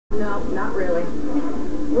not really.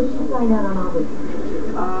 What did you find out on Aubrey?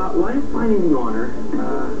 Well, I didn't find anything on her.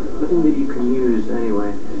 Nothing that you can use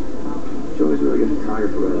anyway. She always really gets a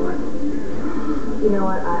photographer right away. You know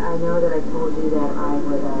what? I know that I told you that I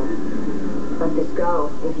would let this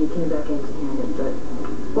go if you came back empty-handed, but...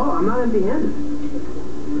 Well, I'm not empty-handed.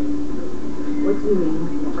 What do you mean?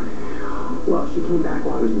 Well, she came back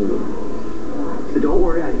while I was in the room. So don't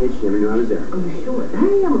worry, I hid. She never knew I was there. Are you sure?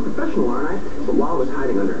 Hey, I'm a professional, aren't I? But while I was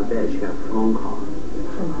hiding under her bed, she got a phone call.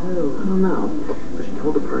 From who? I don't know. But she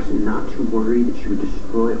told the person not to worry, that she would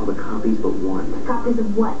destroy all the copies but one. Copies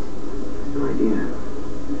of what? No idea.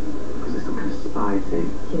 Because it's some kind of spy thing.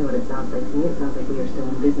 You know what it sounds like to me? It sounds like we are still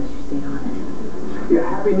in business. You stayed on it. Yeah,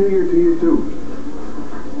 Happy New Year to you, too.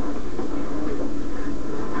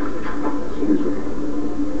 Excuse me.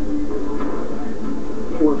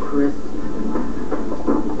 Poor Chris.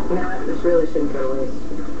 You know what? This really shouldn't go to waste.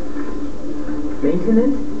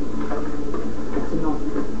 Maintenance? Fictional.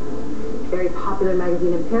 Very popular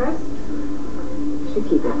magazine in Paris. Should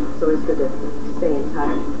keep it. It's always good to stay in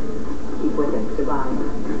touch. Keep with it. Goodbye.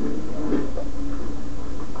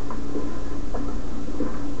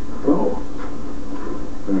 Oh.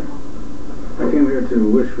 I came here to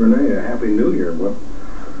wish Renee a Happy New Year.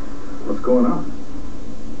 What's going on?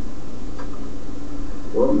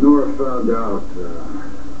 Well, Nora found out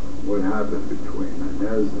what happened between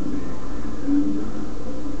Inez and me, and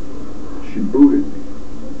she booted me.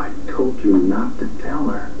 I told you not to tell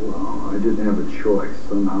her. Well, I didn't have a choice.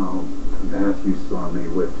 Somehow, Matthew saw me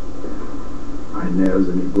with Inez,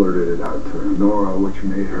 and he blurted it out to Nora, which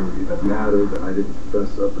made her even madder that I didn't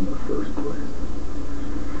fess up in the first place.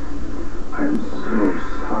 I am so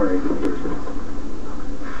sorry to hear this.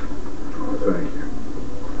 Oh, thank you.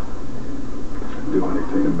 I'd do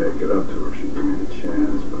anything to make it up to her if she'd give me the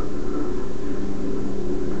chance, but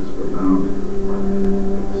as for now,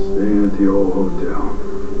 staying at the old hotel.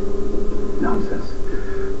 Nonsense.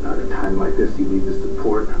 Now, at a time like this, you need the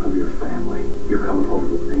support of your family. You're coming home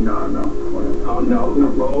with me. No. Oh, no.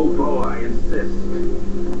 Bo, I insist.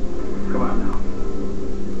 Come on now.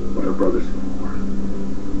 Let our brothers for more.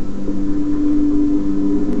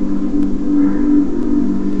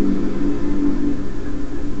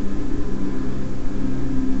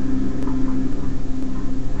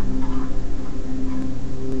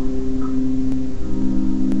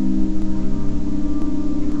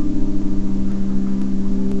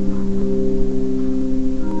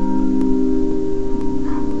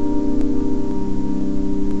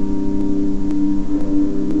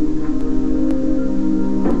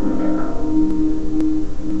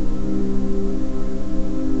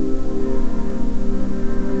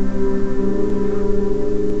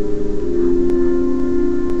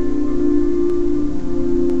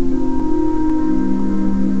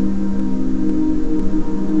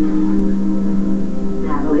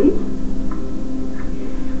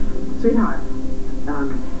 Sweetheart,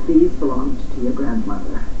 these belonged to your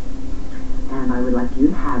grandmother, and I would like you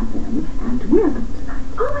to have them and to wear them tonight.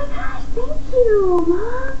 Oh my gosh, thank you,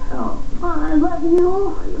 Mom. Oh, I love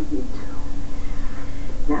you. I love you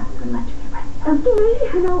too. Now, I'm going to let you get ready.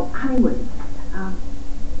 Okay. You know, honey, wait a minute.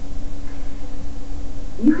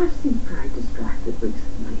 You have seemed very distracted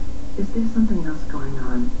recently. Is there something else going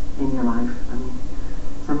on in your life? I mean,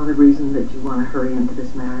 some other reason that you want to hurry into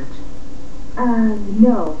this marriage?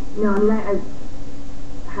 No. I mean, I've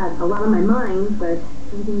had a lot on my mind, but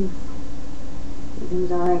everything's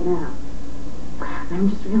all right now. I'm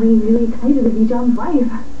just really, really excited to be John's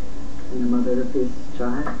wife. And the mother of his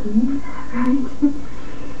child? Right.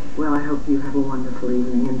 Well, I hope you have a wonderful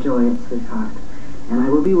evening. Enjoy it, sweetheart. And I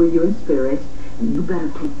will be with you in spirit, and you better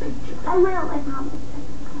take pictures. I will, I promise.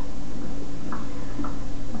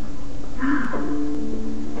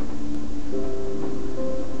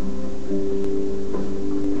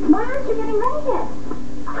 Why aren't you getting ready yet?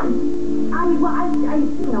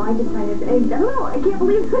 I decided, I don't know, I can't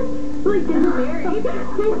believe it. Like, getting married.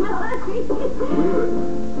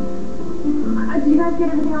 Did you guys get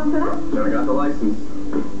everything all set up? I got the license.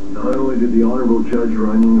 Not only did the Honorable Judge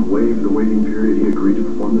Runyon waive the waiting period, he agreed to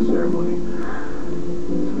perform the ceremony.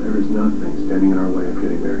 So there is nothing standing in our way of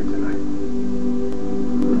getting married tonight.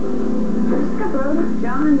 Hello, this is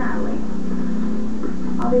John and Natalie.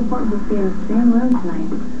 All the importance of being in the same room tonight.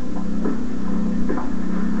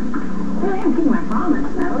 Really, I'm keeping my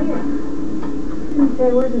promise, Natalie. I didn't say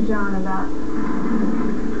a word to John about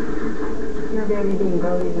your baby being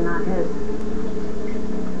Bodie's and not his.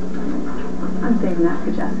 I'm saving that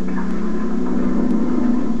for Jessica.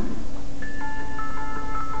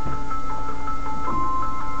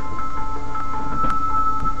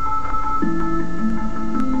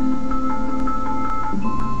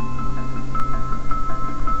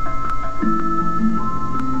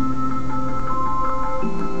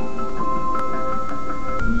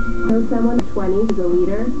 20 is a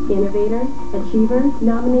leader, innovator, achiever,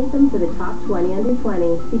 nominate them for the top 20 under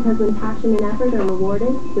 20 because when passion and effort are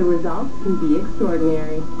rewarded, the results can be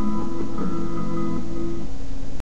extraordinary.